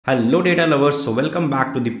Hello data lovers, so welcome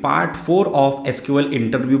back to the part 4 of SQL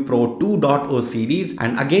Interview Pro 2.0 series,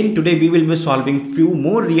 and again today we will be solving few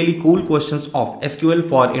more really cool questions of SQL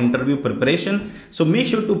for interview preparation. So make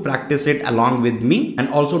sure to practice it along with me, and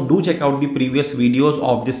also do check out the previous videos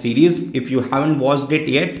of this series if you haven't watched it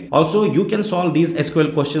yet. Also, you can solve these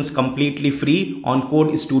SQL questions completely free on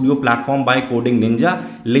Code Studio platform by Coding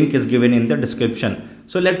Ninja. Link is given in the description.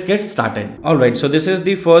 So let's get started. Alright, so this is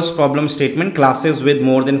the first problem statement. Classes with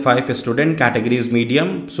more than 5 students, categories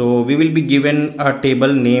medium. So we will be given a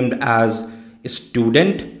table named as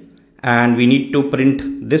student, and we need to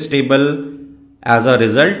print this table as a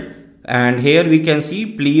result. And here we can see,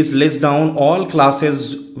 please list down all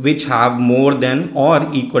classes which have more than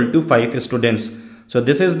or equal to 5 students. So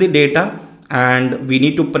this is the data, and we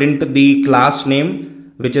need to print the class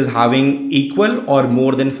name which is having equal or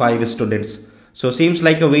more than 5 students. So seems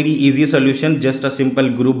like a very easy solution. Just a simple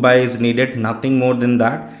group by is needed, nothing more than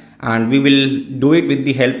that, and we will do it with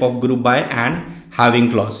the help of group by and having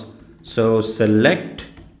clause. So select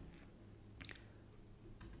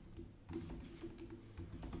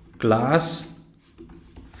class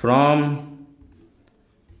from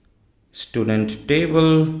student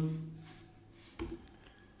table,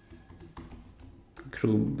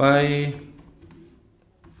 group by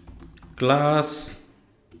class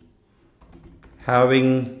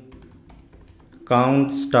having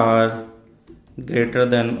count star greater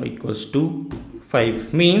than or equals to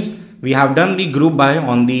 5. Means we have done the group by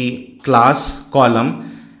on the class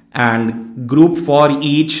column, and group for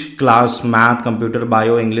each class, math, computer,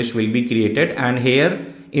 bio, English will be created. And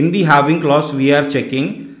here in the having clause we are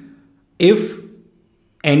checking if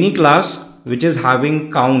any class which is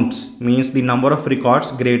having counts, means the number of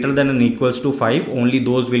records greater than and equals to 5, only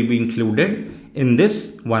those will be included in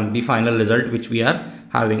this one, the final result which we are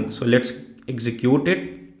having. So let's execute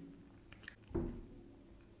it.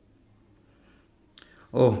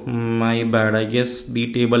 Oh my bad, I guess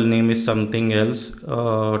the table name is something else.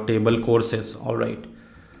 Table courses. All right,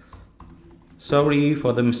 sorry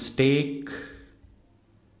for the mistake.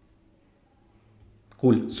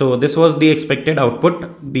 Cool. So this was the expected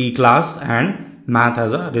output, the class and math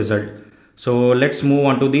as a result. So let's move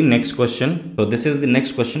on to the next question. So this is the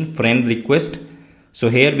next question, friend request. So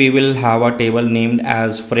here we will have a table named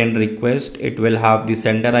as friend request. It will have the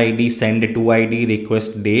sender ID, send to ID,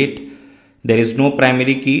 request date. There is no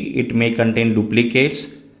primary key. It may contain duplicates.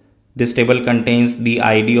 This table contains the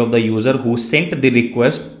ID of the user who sent the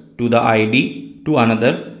request to the ID to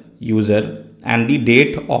another user, and the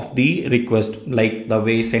date of the request, like the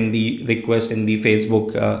way send the request in the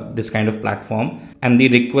Facebook, this kind of platform, and the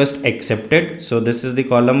request accepted. So this is the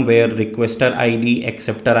column where requester ID,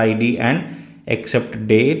 acceptor ID, and accept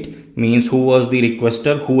date, means who was the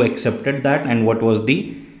requester, who accepted that, and what was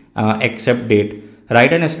the accept date.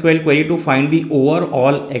 Write an SQL query to find the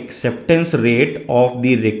overall acceptance rate of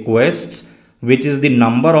the requests, which is the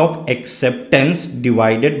number of acceptance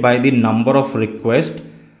divided by the number of requests.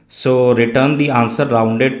 So return the answer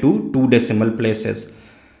rounded to 2 decimal places.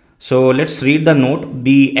 So let's read the note.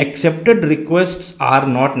 The accepted requests are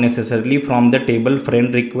not necessarily from the table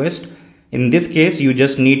friend request. In this case, you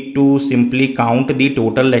just need to simply count the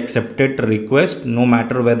total accepted request, no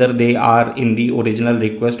matter whether they are in the original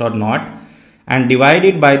request or not, and divide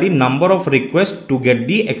it by the number of requests to get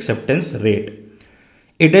the acceptance rate.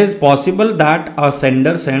 It is possible that a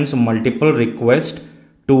sender sends multiple requests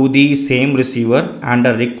to the same receiver, and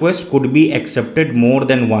a request could be accepted more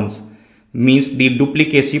than once, means the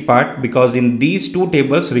duplicacy part, because in these two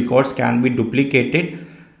tables records can be duplicated.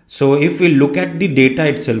 So if we look at the data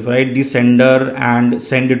itself, right, the sender and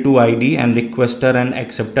send to ID and requester and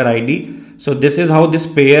acceptor ID, so this is how this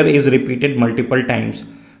pair is repeated multiple times.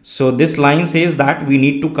 So this line says that we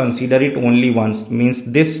need to consider it only once,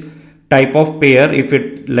 means this type of pair, if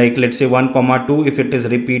it, like let's say 1, 2, if it is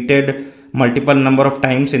repeated multiple number of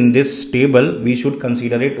times in this table, we should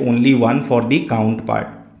consider it only one for the count part.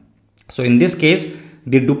 So in this case,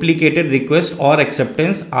 the duplicated request or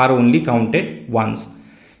acceptance are only counted once.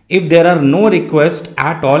 If there are no requests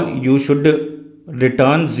at all, you should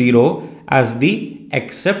return 0 as the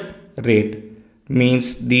accept rate,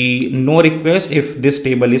 means the no request if this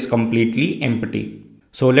table is completely empty.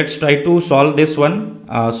 So let's try to solve this one.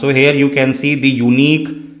 So here you can see the unique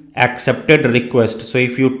accepted request. So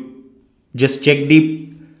if you just check the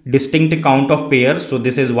distinct count of pairs, so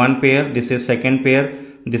this is one pair, this is second pair,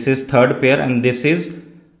 this is third pair, and this is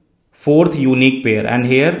fourth unique pair, and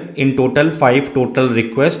here in total 5 total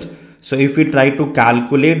requests. So if we try to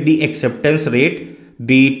calculate the acceptance rate,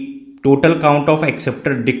 the total count of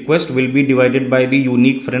accepted request will be divided by the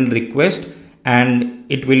unique friend request, and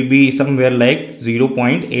it will be somewhere like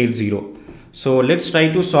 0.80. So let's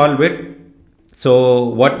try to solve it. So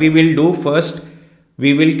what we will do first,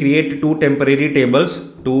 we will create two temporary tables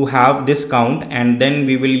to have this count, and then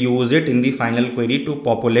we will use it in the final query to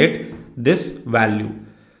populate this value.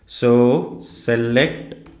 So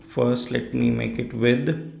select, first let me make it with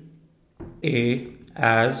A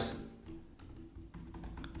as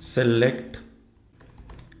select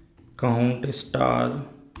count star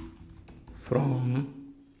from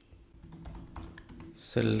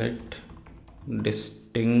select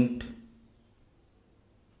distinct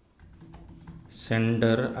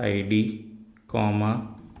sender ID, comma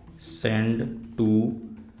send to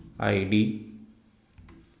ID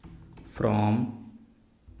from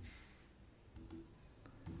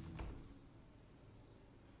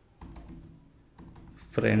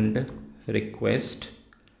friend request,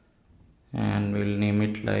 and we'll name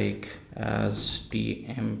it like as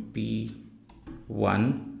TMP1.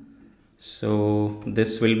 So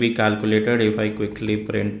this will be calculated if I quickly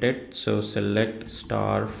print it. So select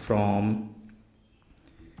star from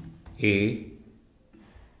A.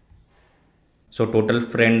 So total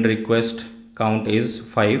friend request count is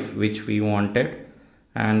 5, which we wanted,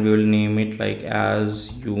 and we will name it like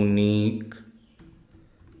as unique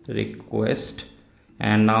request.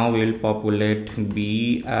 And now we will populate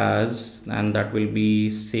B as, and that will be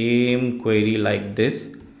same query like this,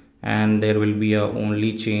 and there will be a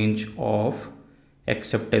only change of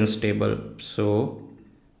acceptance table. So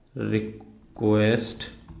request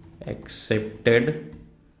accepted,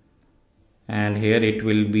 and here it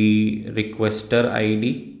will be requester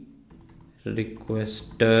ID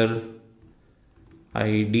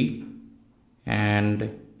and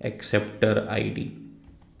acceptor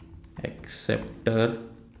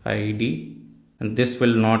ID, and this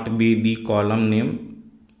will not be the column name,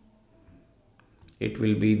 it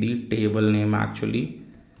will be the table name actually.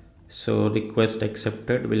 So request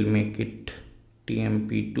accepted, will make it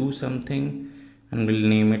TMP2 something, and we'll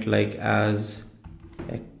name it like as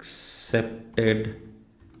accepted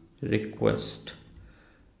request.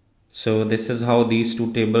 So this is how these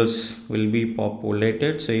two tables will be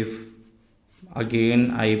populated. So if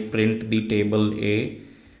again I print the table A,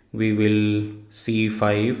 we will see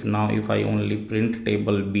 5. Now if I only print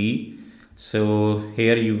table B, so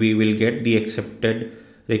here we will get the accepted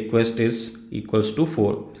request is equals to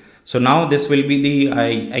 4. So now this will be the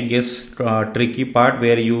I guess tricky part,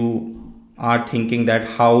 where you are thinking that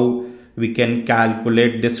how we can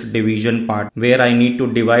calculate this division part, where I need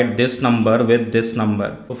to divide this number with this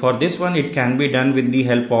number. So for this one, it can be done with the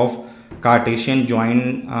help of Cartesian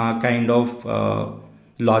join kind of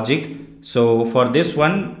logic. So for this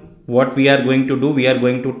one, what we are going to do, we are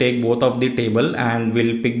going to take both of the table and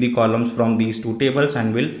we'll pick the columns from these two tables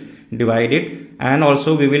and we'll divide it, and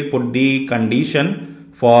also we will put the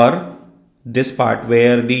condition for this part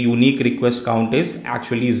where the unique request count is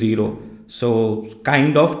actually 0. So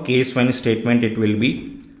kind of case when statement it will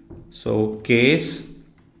be. So case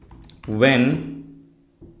when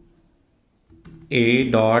A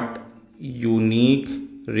dot unique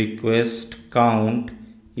request count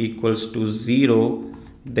equals to 0,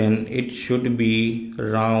 then it should be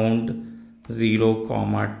round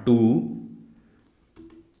 0,2,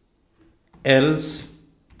 else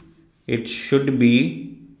it should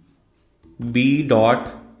be B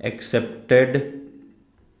dot accepted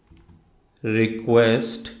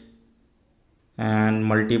request and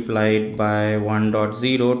multiplied by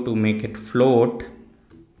 1.0 to make it float,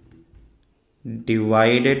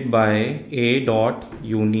 divided by A dot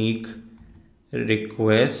unique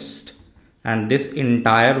request, and this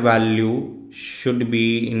entire value should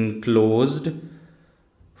be enclosed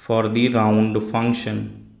for the round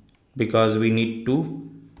function, because we need to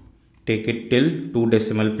take it till 2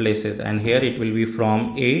 decimal places, and here it will be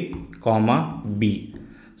from A comma B.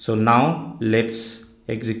 So now let's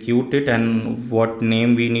execute it, and what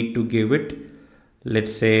name we need to give it,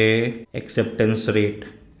 let's say acceptance rate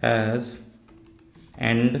as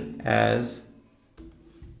end as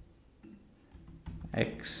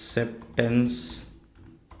acceptance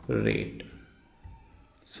rate.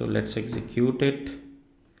 So let's execute it.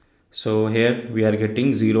 So here we are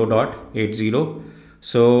getting 0.80.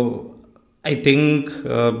 So I think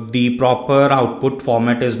the proper output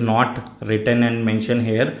format is not written and mentioned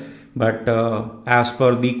here, but as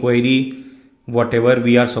per the query, whatever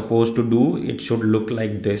we are supposed to do, it should look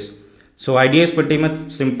like this. So idea is pretty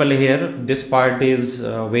much simple here. This part is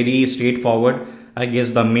very straightforward. I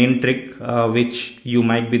guess the main trick which you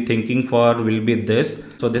might be thinking for will be this.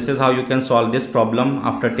 So this is how you can solve this problem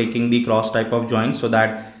after taking the cross type of join, so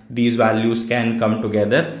that these values can come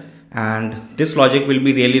together. and this logic will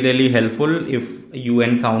be really helpful if you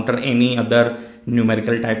encounter any other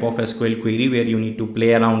numerical type of SQL query where you need to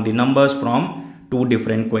play around the numbers from two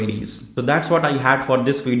different queries. So that's what I had for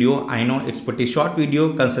this video. I know it's pretty short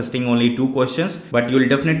video consisting only 2 questions, but you'll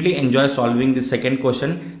definitely enjoy solving the second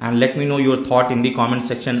question, and let me know your thought in the comment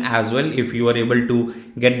section as well if you are able to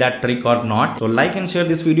get that trick or not. So like and share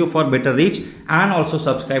this video for better reach, and also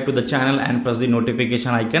subscribe to the channel and press the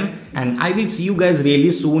notification icon, and I will see you guys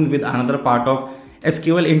really soon with another part of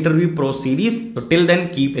SQL Interview Pro series. So till then,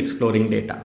 keep exploring data.